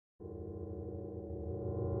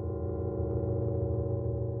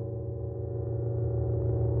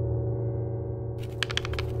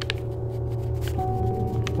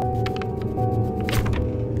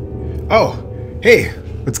Oh, hey,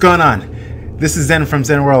 what's going on? This is Zen from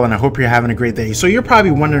Zen World, and I hope you're having a great day. So you're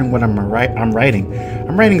probably wondering what I'm writing.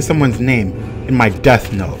 I'm writing someone's name in my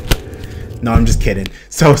Death Note. No, I'm just kidding.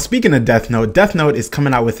 So speaking of Death Note is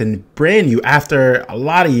coming out with a brand new, after a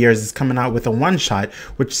lot of years, it's coming out with a one-shot,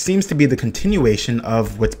 which seems to be the continuation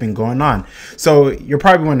of what's been going on. So you're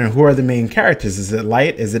probably wondering, who are the main characters? Is it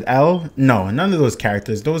Light? Is it L? No, none of those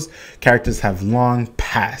characters. Those characters have long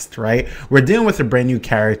passed, right? We're dealing with a brand new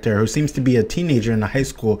character who seems to be a teenager in the high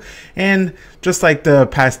school, and just like the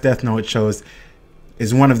past Death Note shows,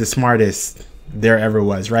 is one of the smartest there ever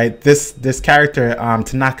was, right? This character,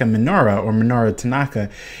 Tanaka Minoru, or Minoru Tanaka,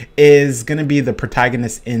 is going to be the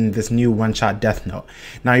protagonist in this new one-shot Death Note.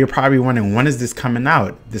 Now you're probably wondering, when is this coming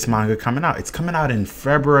out? This manga coming out? It's coming out in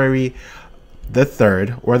February the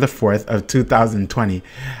 3rd or the 4th of 2020.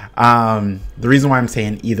 The reason why I'm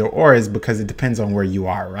saying either or is because it depends on where you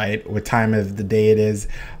are, right? What time of the day it is.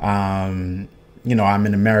 You know, I'm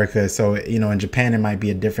in America, so, you know, in Japan, it might be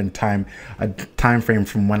a different time frame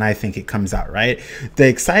from when I think it comes out, right? The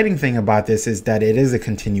exciting thing about this is that it is a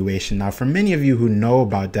continuation. Now, for many of you who know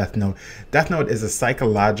about Death Note is a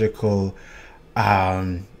psychological,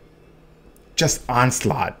 just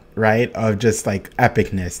onslaught, right? Of just like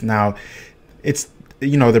epicness. Now, it's,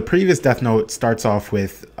 you know, the previous Death Note starts off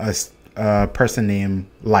with a person named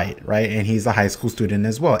Light, right? And he's a high school student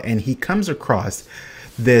as well. And he comes across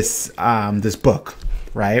this book,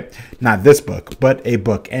 right? Not this book, but a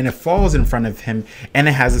book, and it falls in front of him, and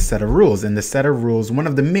it has a set of rules. And the set of rules, one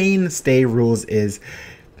of the mainstay rules is,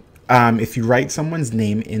 if you write someone's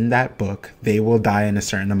name in that book, they will die in a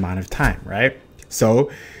certain amount of time, right?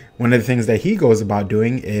 So one of the things that he goes about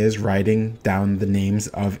doing is writing down the names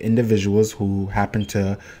of individuals who happen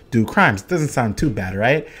to do crimes. Doesn't sound too bad,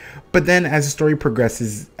 right? But then as the story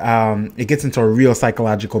progresses, it gets into a real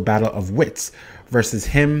psychological battle of wits versus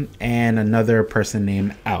him and another person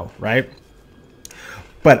named L, right?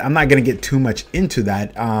 But I'm not going to get too much into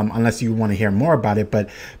that unless you want to hear more about it.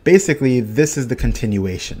 But basically, this is the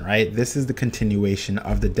continuation, right? This is the continuation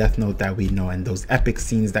of the Death Note that we know, and those epic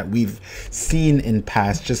scenes that we've seen in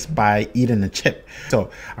past just by eating a chip.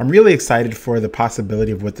 So I'm really excited for the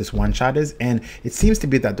possibility of what this one-shot is. And it seems to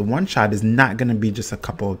be that the one-shot is not going to be just a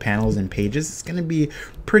couple of panels and pages. It's going to be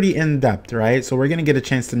pretty in-depth, right? So we're going to get a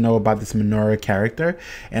chance to know about this Minoru character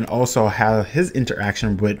and also how his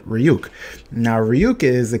interaction with Ryuk. Now,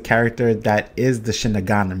 Ryuk is a character that is the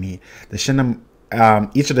Shinigami.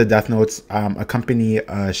 Each of the Death Notes accompany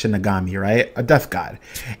a Shinigami, right? A death god.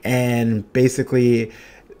 And basically,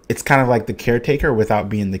 it's kind of like the caretaker without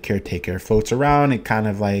being the caretaker. It floats around. It kind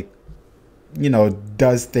of like, you know,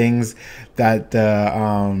 does things that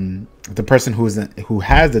the person who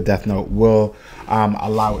has the Death Note will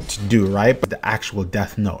allow it to do, right? But the actual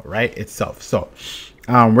Death Note, right, itself. So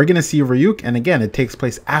we're gonna see Ryuk, and again, it takes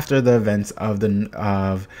place after the events of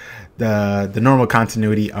the normal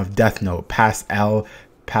continuity of Death Note, past L,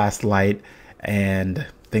 past Light, and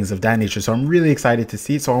things of that nature. So I'm really excited to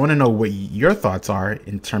see it. So I want to know what your thoughts are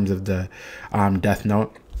in terms of the Death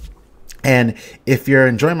Note. And if you're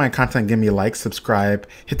enjoying my content, give me a like, subscribe,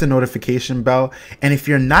 hit the notification bell. And if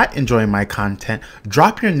you're not enjoying my content,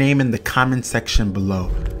 drop your name in the comment section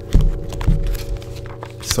below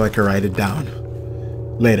so I can write it down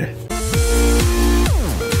later.